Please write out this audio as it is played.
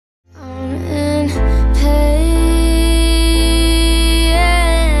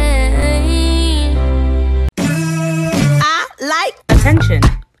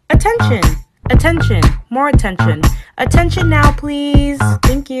Attention, more attention. Attention now, please.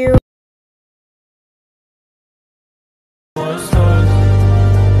 Thank you.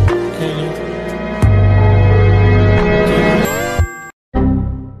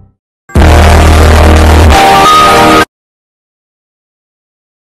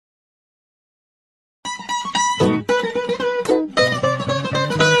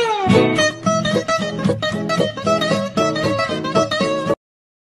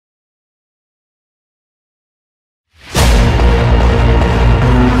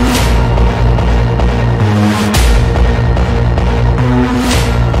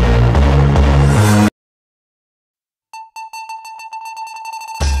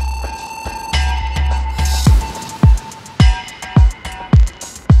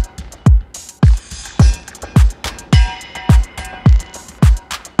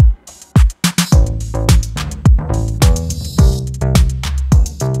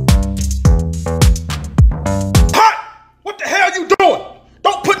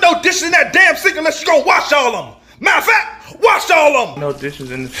 In that damn sink unless you gonna wash all of them. Matter of fact, wash all of them. No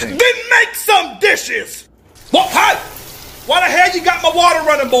dishes in the sink. Then make some dishes. What? Hi. Why the hell you got my water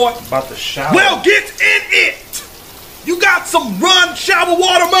running, boy? About to shower. Well, get in it. You got some run shower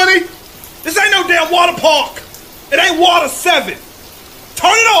water money? This ain't no damn water park. It ain't water 7.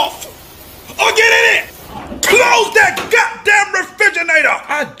 Turn it off or get in it. Close that goddamn refrigerator.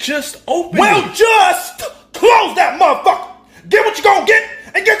 I just opened it. Well, just close that motherfucker. Get what you gonna get.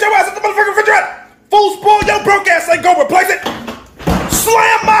 And get your ass at the motherfucking refrigerator! Fool spoil your broke ass ain't go replace it!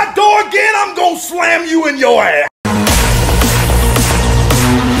 Slam my door again, I'm gonna slam you in your ass!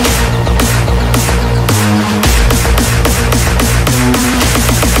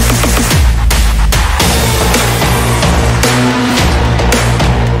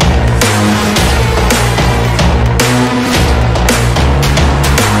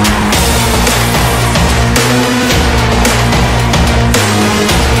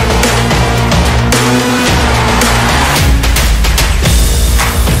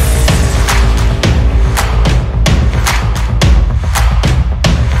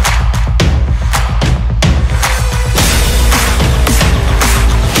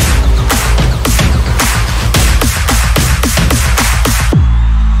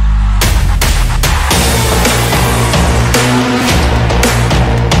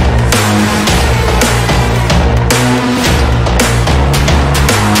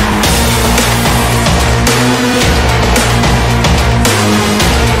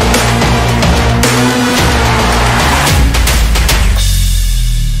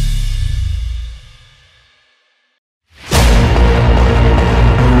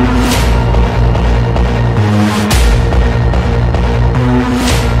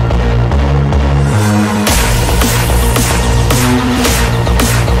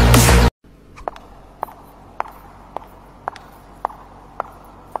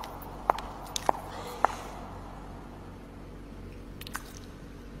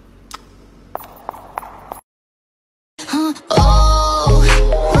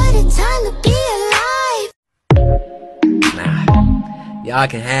 Y'all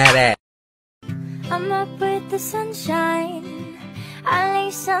can have that. I'm up with the sunshine, I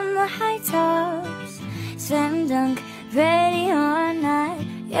lace on the high tops, slam dunk, ready or not.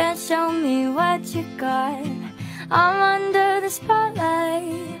 Yeah, show me what you got. I'm under the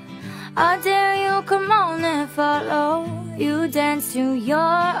spotlight, I dare you, come on and follow. You dance to your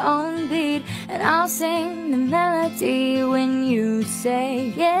own beat, and I'll sing the melody when you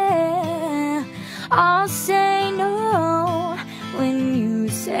say yeah. I'll say no when you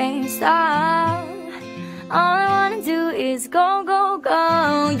say stop. All I wanna do is go, go,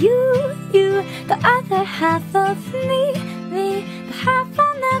 go. You, the other half of me, the half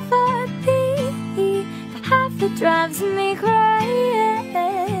I'll never be, the half that drives me crazy.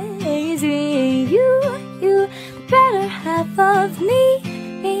 You, the better half of me,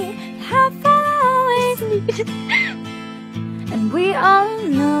 the half I'll always need. And we all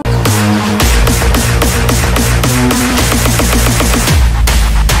know.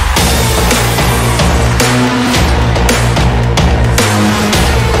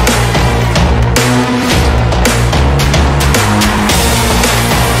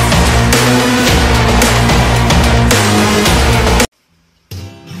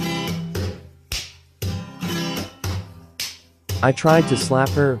 I tried to slap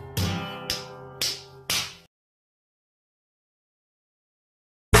her.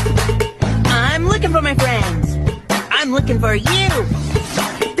 I'm looking for my friends. I'm looking for you.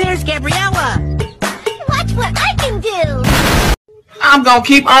 There's Gabriella. Watch what I can do. I'm gonna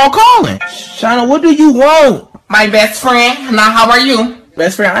keep on calling. Shauna, what do you want? My best friend. Now, how are you?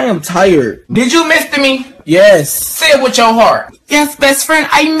 Best friend, I am tired. Did you miss me? Yes. Say it with your heart. Yes, best friend,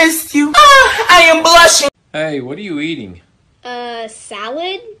 I missed you. I am blushing. Hey, what are you eating?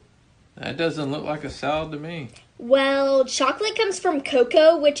 Salad? That doesn't look like a salad to me. Well, chocolate comes from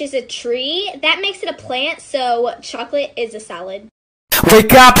cocoa, which is a tree. That makes it a plant, so chocolate is a salad.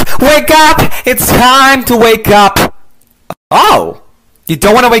 Wake up! Wake up! It's time to wake up! Oh! You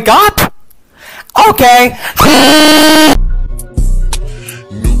don't want to wake up? Okay!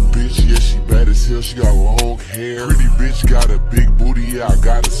 She got long hair. Pretty bitch got a big booty, yeah, I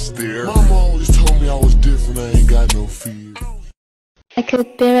gotta stare. Mama always told me I was different, I ain't got no fear. I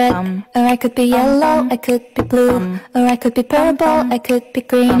could be red, or I could be yellow, I could be blue, or I could be purple, I could be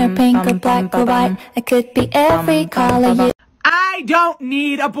green or pink or black or white, I could be every color you. I don't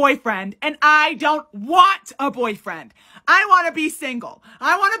need a boyfriend, and I don't want a boyfriend. I want to be single.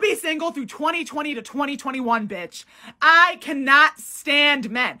 I want to be single through 2020 to 2021, bitch. I cannot stand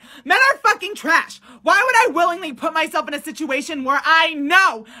men. Men are fucking trash. Why would I willingly put myself in a situation where I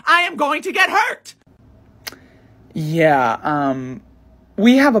know I am going to get hurt? Yeah,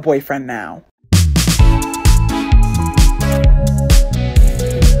 we have a boyfriend now.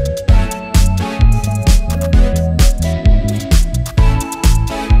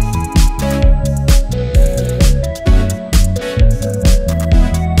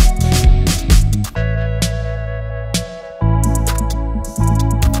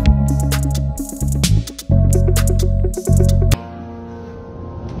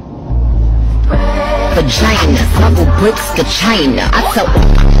 Vagina, bubble bricks to China. I tell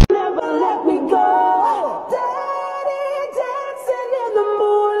never let me go. Daddy dancing in the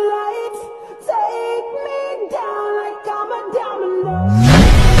moonlight. Take me down like I'm a domino.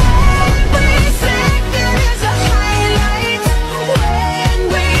 Every second is a highlight. When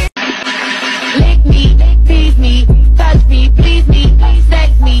we lick me, tease me, touch me, please me, sex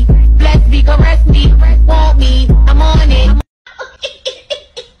me, bless me, caress me, want me, I'm on it.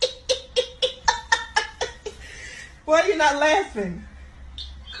 Why are you not laughing?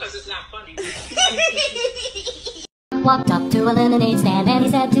 Because it's not funny. Walked up to a lemonade stand and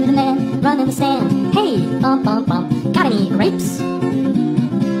he said to the man running the stand, "Hey, got any grapes?"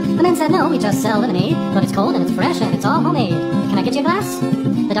 The man said, "No, we just sell lemonade, but it's cold and it's fresh and it's all homemade. Can I get you a glass?"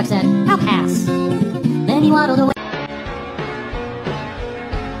 The duck said, "I'll pass." Then he waddled away.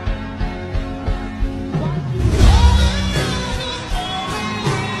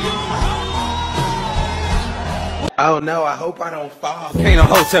 Oh no, I hope I don't fall. Can't no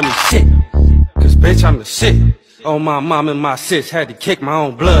hoe tell me shit, cause bitch I'm the shit. Oh my mom and my sis had to kick my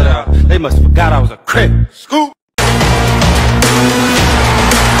own blood out. They must have forgot I was a crip. Scoop!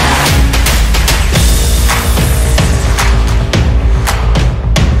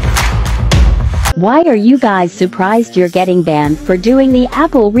 Why are you guys surprised you're getting banned for doing the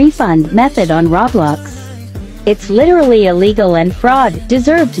Apple refund method on Roblox? It's literally illegal and fraud,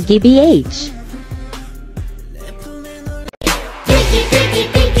 deserved GBH.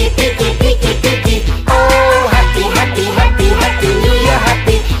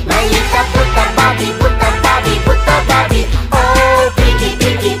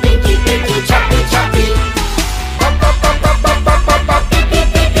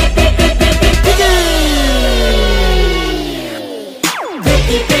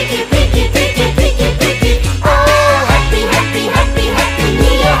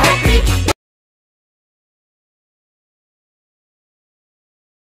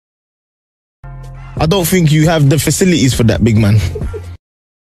 I don't think you have the facilities for that, big man.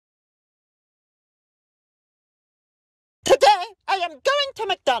 Today, I am going to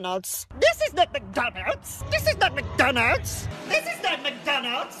McDonald's. This is not McDonald's. This is not McDonald's. This is not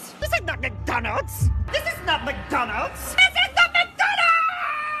McDonald's. This is not McDonald's. This is not McDonald's. This is not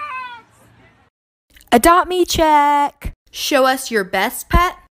McDonald's! Adopt me check. Show us your best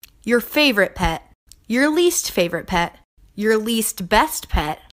pet, your favorite pet, your least favorite pet, your least best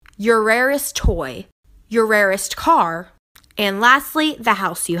pet, your rarest toy, your rarest car, and lastly, the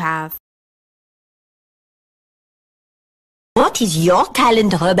house you have. What is your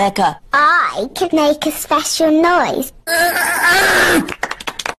talent, Rebecca? I could make a special noise.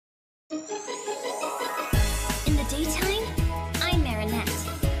 In the daytime, I'm Marinette.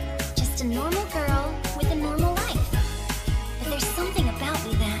 Just a normal girl with a normal life. But there's something about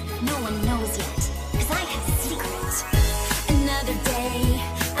me that no one knows yet. 'Cause I have secrets. Another day,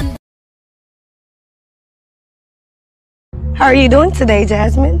 I'm... How are you doing today,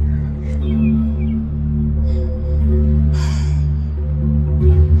 Jasmine?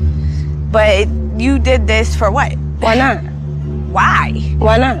 But you did this for what? Why not? Why?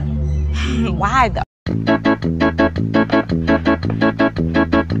 Why not? Why though?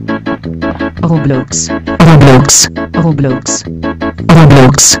 Roblox, Roblox, Roblox,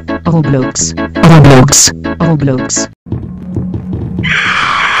 Roblox, Roblox, Roblox, Roblox.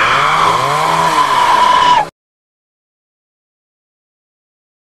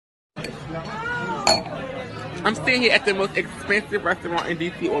 I'm staying here at the most expensive restaurant in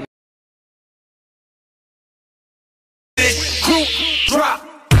DC. Group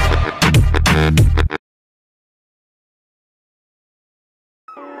drop.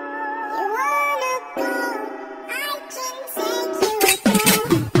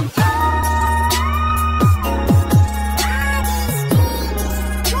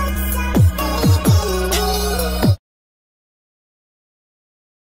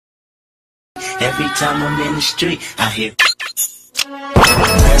 Every time I'm in the street, I hear